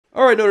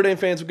All right, Notre Dame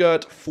fans, we've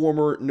got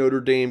former Notre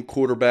Dame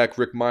quarterback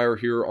Rick Mirer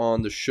here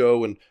on the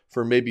show. And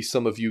for maybe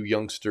some of you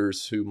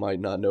youngsters who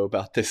might not know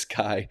about this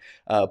guy,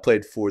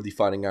 played for the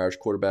Fighting Irish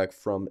quarterback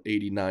from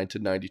 89 to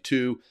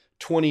 92,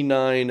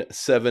 29,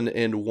 7,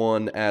 and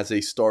 1 as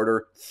a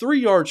starter, 3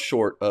 yards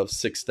short of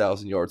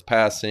 6,000 yards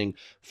passing,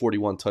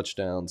 41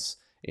 touchdowns,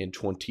 and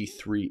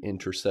 23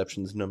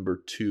 interceptions. Number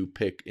 2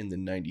 pick in the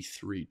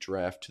 93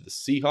 draft to the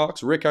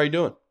Seahawks. Rick, how you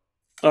doing?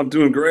 I'm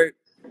doing great.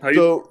 How you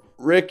doing? So,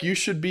 Rick, you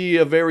should be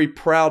a very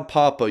proud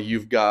papa.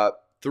 You've got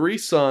 3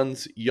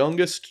 sons,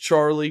 youngest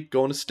Charlie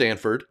going to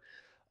Stanford,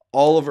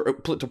 Oliver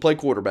to play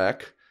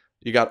quarterback.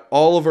 You got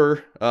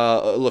Oliver,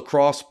 a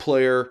lacrosse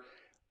player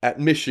at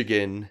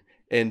Michigan,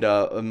 and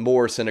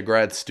Morrison, a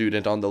grad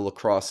student on the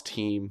lacrosse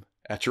team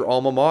at your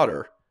alma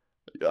mater.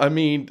 I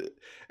mean,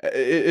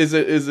 is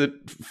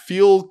it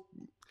feel?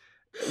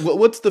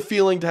 What's the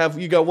feeling to have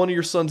you got one of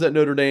your sons at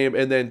Notre Dame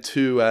and then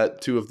two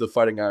at two of the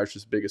Fighting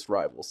Irish's biggest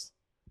rivals?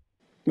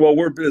 Well,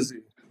 we're busy.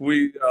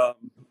 We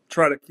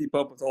try to keep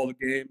up with all the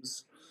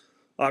games.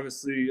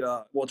 Obviously,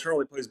 well,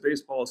 Charlie plays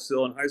baseball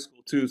still in high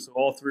school too, so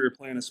all three are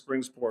playing a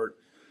spring sport,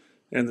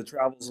 and the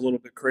travel's a little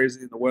bit crazy,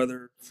 and the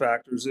weather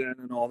factors in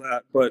and all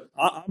that. But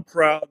I'm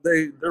proud.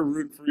 They're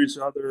rooting for each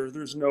other.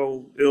 There's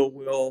no ill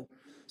will,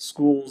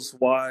 schools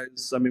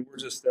wise. I mean, we're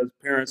just as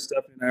parents,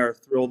 Stephanie and I are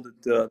thrilled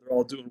that they're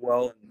all doing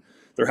well and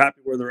they're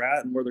happy where they're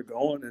at and where they're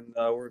going, and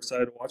we're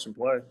excited to watch them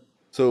play.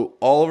 So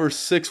Oliver's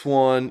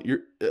 6'1",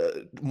 you're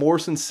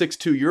Morrison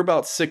 6'2", you're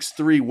about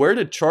 6'3". Where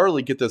did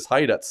Charlie get this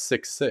height at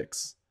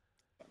 6'6"?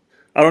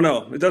 I don't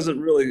know. It doesn't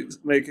really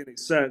make any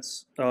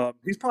sense.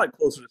 He's probably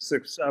closer to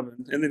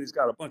 6'7", and then he's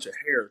got a bunch of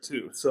hair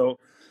too. So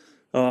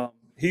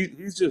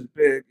he's just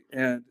big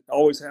and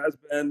always has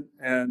been.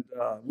 And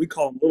we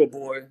call him Little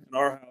Boy in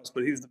our house,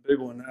 but he's the big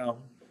one now.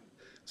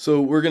 So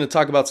we're going to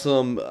talk about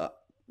some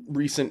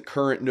recent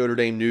current Notre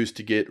Dame news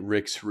to get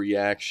Rick's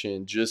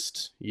reaction.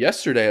 Just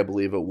yesterday, I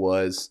believe it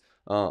was,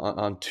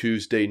 on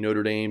Tuesday,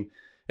 Notre Dame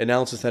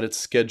announces that it's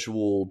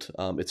scheduled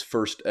its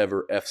first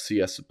ever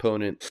FCS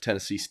opponent,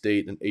 Tennessee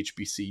State, an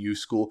HBCU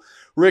school.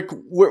 Rick,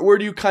 where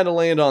do you kind of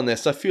land on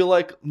this? I feel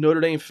like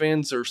Notre Dame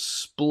fans are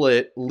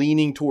split,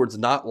 leaning towards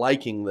not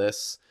liking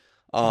this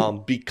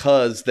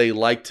because they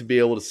like to be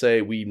able to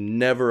say we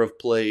never have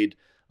played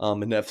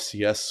an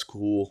FCS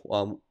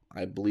school.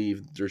 I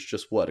believe there's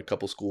just a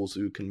couple schools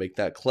who can make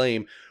that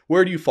claim.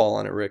 Where do you fall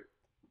on it, Rick?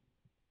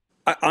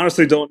 I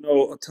honestly don't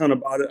know a ton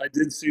about it. I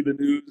did see the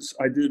news.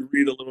 I did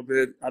read a little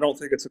bit. I don't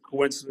think it's a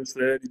coincidence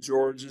that Eddie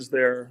George is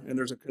there and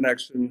there's a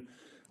connection.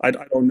 I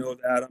don't know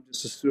that. I'm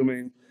just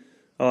assuming.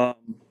 Um,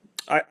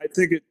 I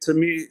think to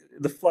me,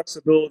 the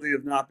flexibility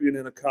of not being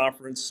in a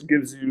conference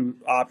gives you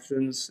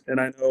options. And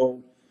I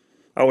know,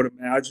 I would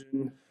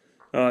imagine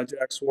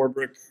Jack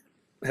Swarbrick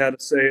had a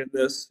say in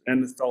this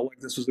and it felt like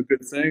this was a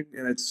good thing.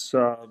 And it's,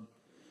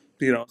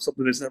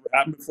 something that's never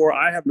happened before.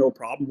 I have no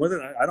problem with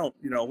it. I don't,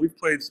 we've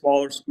played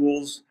smaller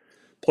schools,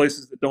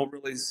 places that don't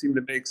really seem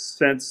to make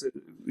sense,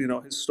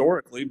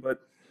 historically,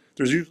 but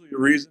there's usually a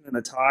reason and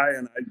a tie.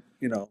 And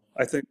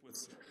I think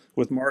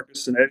with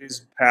Marcus and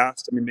Eddie's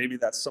past, I mean, maybe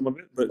that's some of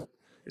it, but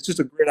it's just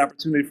a great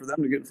opportunity for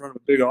them to get in front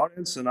of a big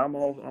audience, and I'm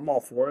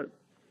all for it.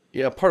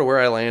 Yeah, part of where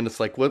I land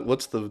is like,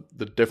 what's the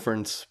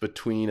difference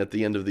between at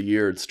the end of the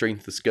year, it's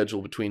strength of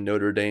schedule between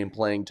Notre Dame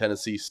playing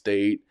Tennessee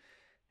State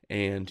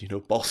and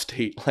Ball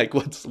State. Like,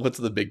 what's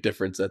the big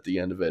difference at the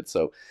end of it?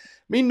 So,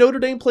 I mean, Notre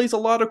Dame plays a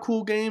lot of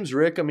cool games,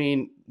 Rick. I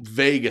mean,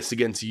 Vegas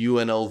against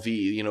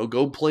UNLV.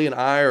 Go play in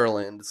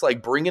Ireland. It's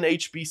like bring an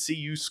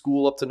HBCU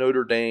school up to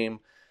Notre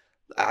Dame.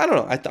 I don't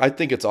know. I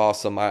think it's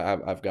awesome.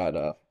 I've got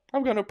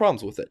no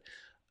problems with it.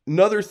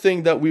 Another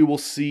thing that we will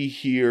see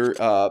here,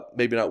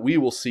 maybe not we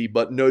will see,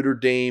 but Notre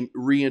Dame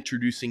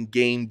reintroducing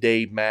game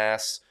day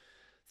mass.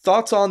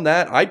 Thoughts on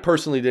that? I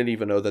personally didn't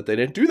even know that they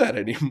didn't do that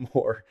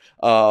anymore.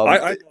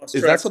 I lost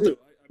Is that track something? too.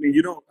 I mean,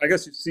 you don't. I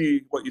guess you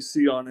see what you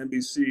see on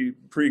NBC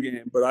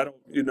pregame, but I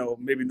don't.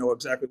 Maybe know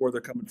exactly where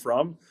they're coming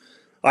from.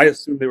 I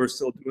assume they were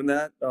still doing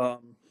that.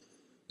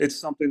 It's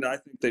something that I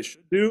think they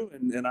should do,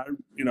 and I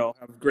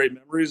have great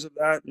memories of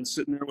that and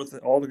sitting there with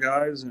all the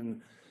guys.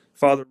 And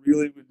Father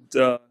really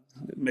would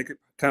make it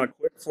kind of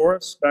quick for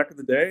us back in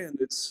the day, and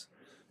it's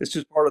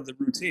just part of the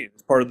routine.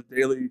 It's part of the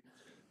daily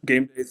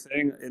game day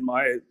thing in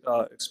my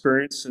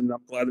experience, and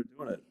I'm glad they're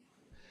doing it.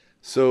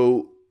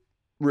 So,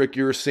 Rick,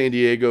 you're a San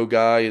Diego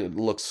guy. It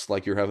looks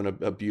like you're having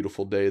a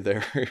beautiful day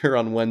there here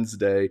on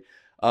Wednesday.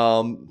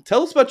 Tell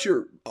us about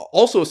your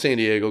also a San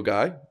Diego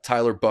guy,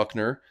 Tyler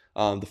Buckner,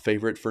 the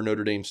favorite for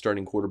Notre Dame's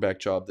starting quarterback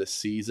job this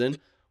season.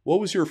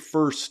 What was your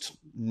first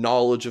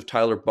knowledge of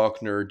Tyler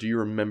Buckner? Do you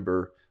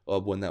remember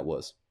when that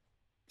was?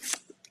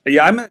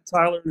 Yeah, I met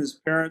Tyler and his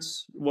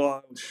parents.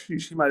 Well,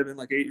 she might have been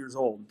like 8 years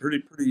old,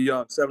 pretty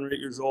young, 7 or 8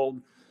 years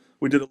old.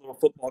 We did a little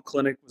football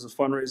clinic. It was a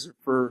fundraiser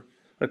for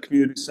a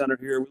community center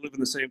here. We live in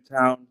the same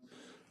town.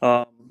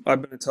 Um, I've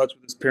been in touch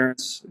with his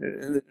parents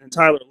and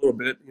Tyler a little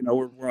bit.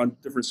 We're on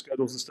different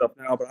schedules and stuff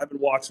now, but I've been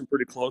watching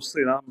pretty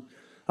closely, and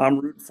I'm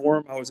rooting for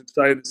him. I was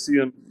excited to see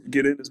him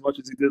get in as much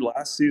as he did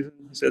last season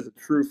as a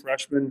true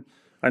freshman.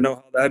 I know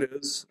how that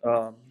is.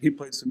 He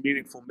played some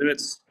meaningful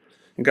minutes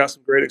and got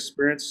some great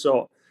experience.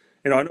 So,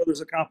 I know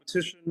there's a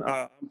competition.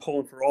 I'm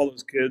pulling for all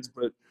those kids,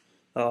 but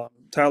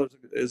Tyler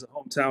is a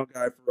hometown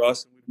guy for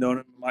us, and we've known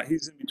him.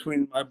 He's in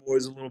between my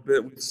boys a little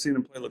bit. We've seen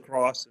him play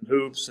lacrosse and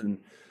hoops and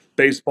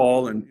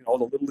baseball and all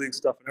the little league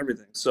stuff and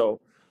everything. So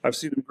I've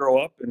seen him grow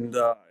up, and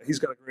he's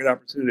got a great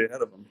opportunity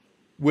ahead of him.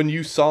 When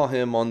you saw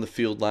him on the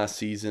field last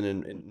season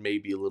and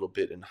maybe a little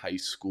bit in high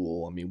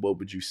school, I mean, what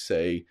would you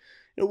say?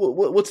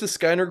 What's the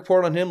Skyner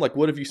report on him? Like,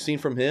 what have you seen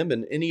from him,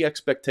 and any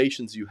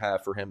expectations you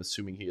have for him,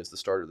 assuming he is the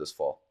starter this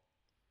fall?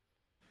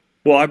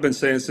 Well, I've been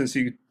saying since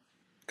he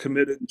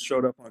committed and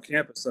showed up on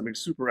campus. I mean,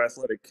 super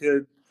athletic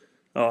kid,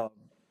 um,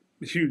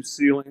 huge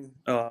ceiling.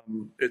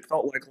 It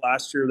felt like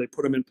last year they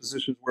put him in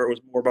positions where it was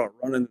more about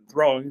running than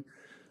throwing,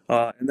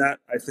 and that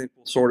I think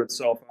will sort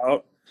itself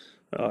out.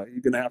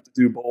 You're going to have to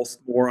do both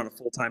more on a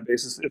full time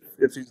basis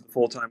if he's the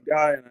full time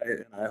guy,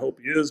 and I hope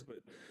he is.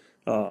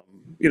 But um,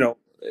 you know,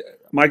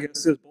 my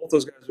guess is both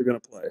those guys are going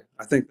to play.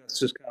 I think that's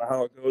just kind of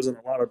how it goes in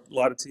a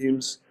lot of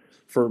teams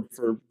for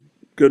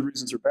good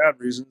reasons or bad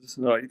reasons.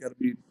 You got to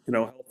be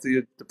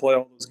healthy to play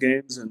all those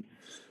games, and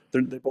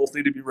they both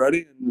need to be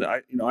ready. And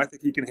I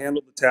think he can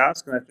handle the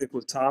task. And I think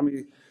with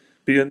Tommy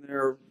being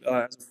there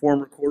as a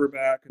former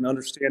quarterback and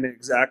understanding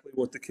exactly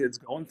what the kid's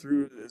going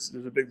through, there's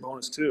a big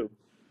bonus too.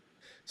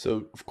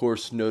 So, of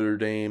course, Notre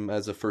Dame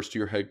as a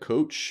first-year head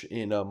coach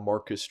in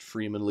Marcus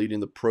Freeman leading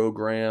the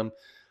program.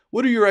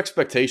 What are your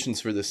expectations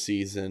for this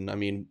season? I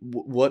mean,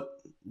 what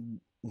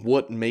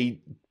may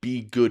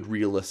be good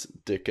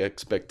realistic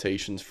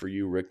expectations for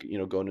you, Rick?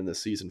 Going in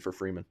this season for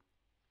Freeman.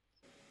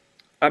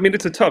 I mean,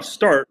 it's a tough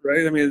start,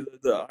 right? I mean,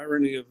 the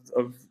irony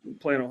of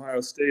playing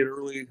Ohio State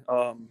early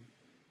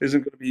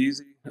isn't going to be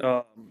easy.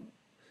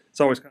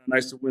 It's always kind of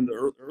nice to win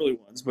the early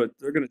ones, but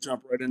they're going to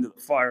jump right into the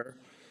fire.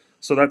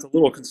 So that's a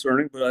little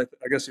concerning, but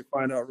I guess you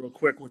find out real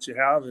quick what you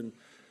have. And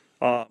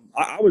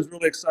I was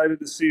really excited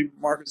to see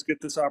Marcus get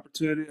this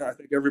opportunity. I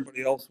think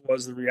everybody else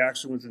was. The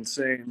reaction was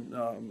insane.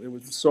 It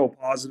was so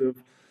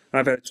positive.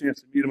 I've had a chance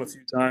to meet him a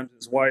few times,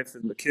 his wife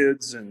and the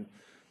kids, and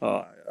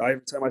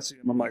every time I see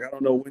him, I'm like, I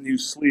don't know when you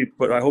sleep,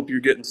 but I hope you're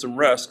getting some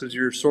rest because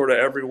you're sort of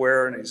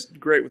everywhere. And he's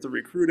great with the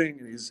recruiting,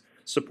 and he's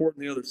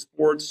supporting the other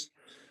sports.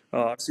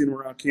 I've seen him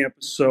around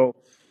campus, so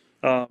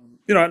I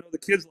know the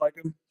kids like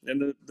him,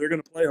 and they're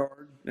going to play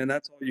hard, and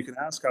that's all you can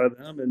ask out of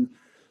them.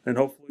 And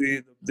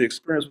hopefully the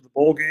experience with the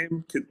bowl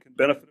game can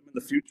benefit him in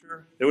the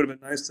future. It would have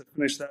been nice to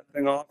finish that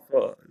thing off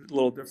a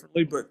little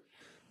differently, but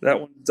that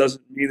one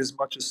doesn't mean as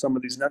much as some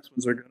of these next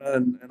ones are gonna.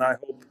 And I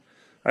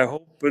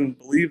hope and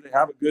believe they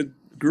have a good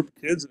group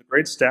of kids and a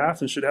great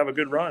staff and should have a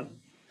good run.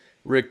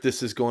 Rick,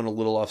 this is going a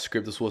little off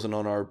script. This wasn't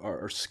on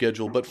our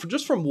schedule, but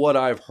just from what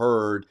I've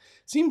heard,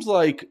 it seems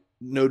like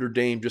Notre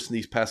Dame, just in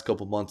these past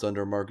couple months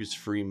under Marcus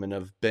Freeman,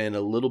 have been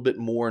a little bit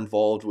more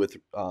involved with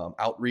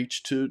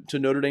outreach to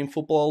Notre Dame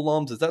football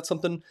alums. Is that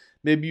something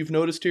maybe you've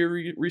noticed here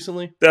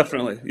recently?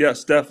 Definitely,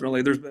 yes,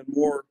 definitely. There's been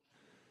more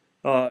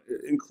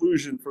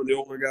inclusion for the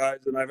older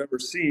guys than I've ever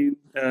seen,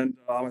 and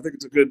I think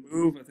it's a good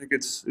move. I think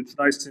it's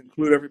nice to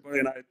include everybody.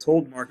 And I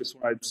told Marcus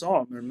when I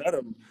saw him and met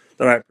him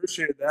that I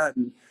appreciated that,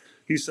 and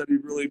he said he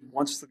really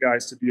wants the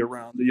guys to be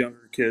around the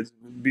younger kids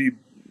and be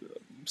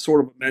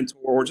sort of a mentor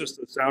or just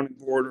a sounding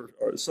board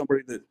or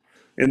somebody that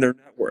in their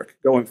network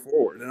going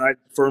forward. And I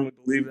firmly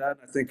believe that.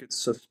 I think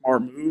it's a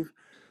smart move.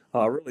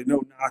 Really,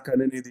 no knock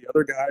on any of the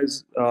other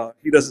guys.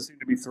 He doesn't seem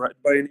to be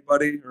threatened by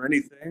anybody or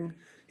anything.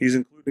 He's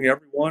including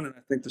everyone, and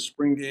I think the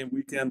spring game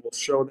weekend will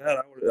show that.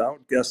 I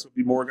would guess there'll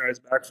be more guys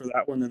back for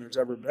that one than there's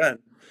ever been,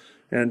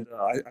 and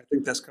I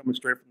think that's coming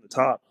straight from the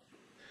top.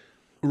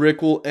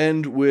 Rick, we'll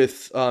end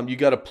with you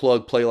got to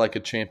plug Play Like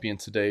a Champion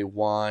today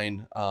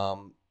wine.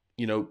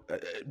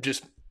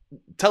 Just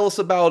tell us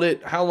about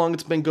it, how long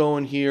it's been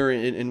going here,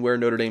 and where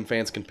Notre Dame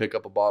fans can pick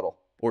up a bottle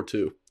or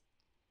two.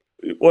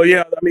 Well,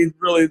 yeah, I mean,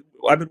 really,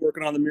 I've been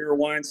working on the Mirror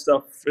Wine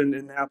stuff in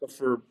Napa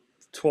for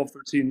 12,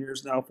 13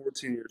 years now,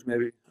 14 years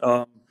maybe.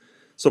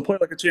 So Play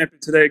Like a Champion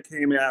today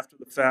came after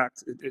the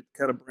fact. It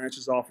kind of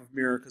branches off of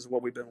Mirror because of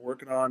what we've been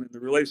working on and the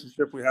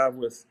relationship we have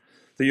with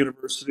the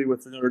university,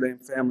 with the Notre Dame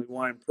Family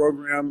Wine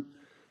Program.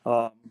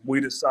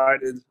 We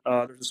decided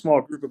there's a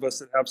small group of us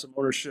that have some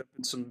ownership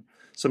and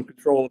some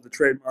control of the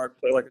trademark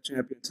Play Like a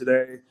Champion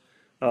today.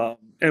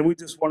 And we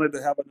just wanted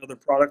to have another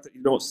product that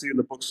you don't see in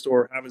the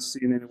bookstore, haven't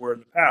seen anywhere in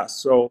the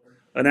past. So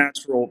a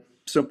natural,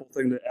 simple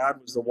thing to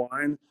add was the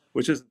wine,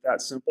 which isn't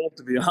that simple,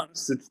 to be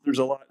honest. There's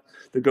a lot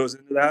that goes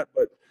into that,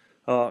 but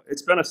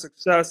it's been a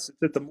success.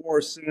 It's at the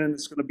Morrison.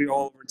 It's going to be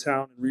all over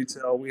town in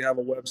retail. We have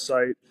a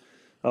website.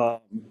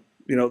 Um,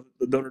 the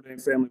Notre Dame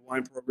Family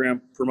Wine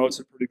Program promotes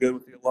it pretty good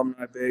with the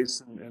alumni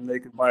base, and they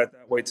can buy it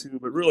that way too.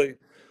 But really,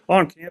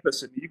 on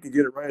campus, and you can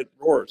get it right at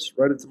Roars,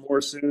 right at the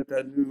Morrison, at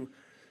that new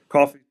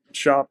coffee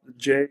shop, the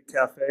J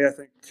Cafe, I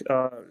think,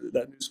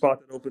 that new spot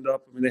that opened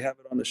up. I mean, they have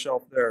it on the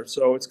shelf there.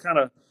 So it's kind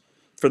of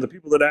for the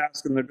people that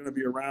ask and they're going to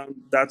be around,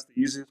 that's the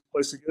easiest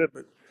place to get it.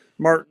 But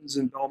Martin's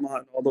and Belmont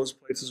and all those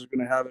places are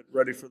going to have it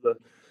ready for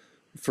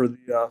for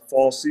the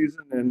fall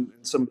season, and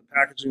some of the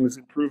packaging is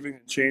improving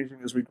and changing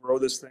as we grow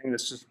this thing.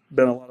 It's just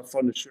been a lot of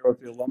fun to share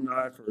with the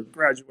alumni for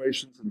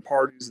graduations and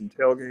parties and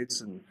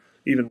tailgates and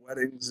even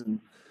weddings and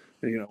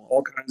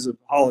all kinds of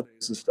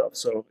holidays and stuff.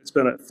 So it's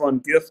been a fun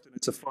gift and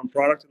it's a fun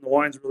product and the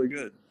wine's really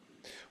good.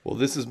 Well,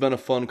 this has been a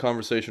fun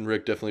conversation,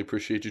 Rick. Definitely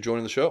appreciate you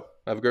joining the show.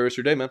 Have a great rest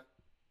of your day, man.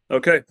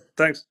 Okay,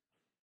 thanks.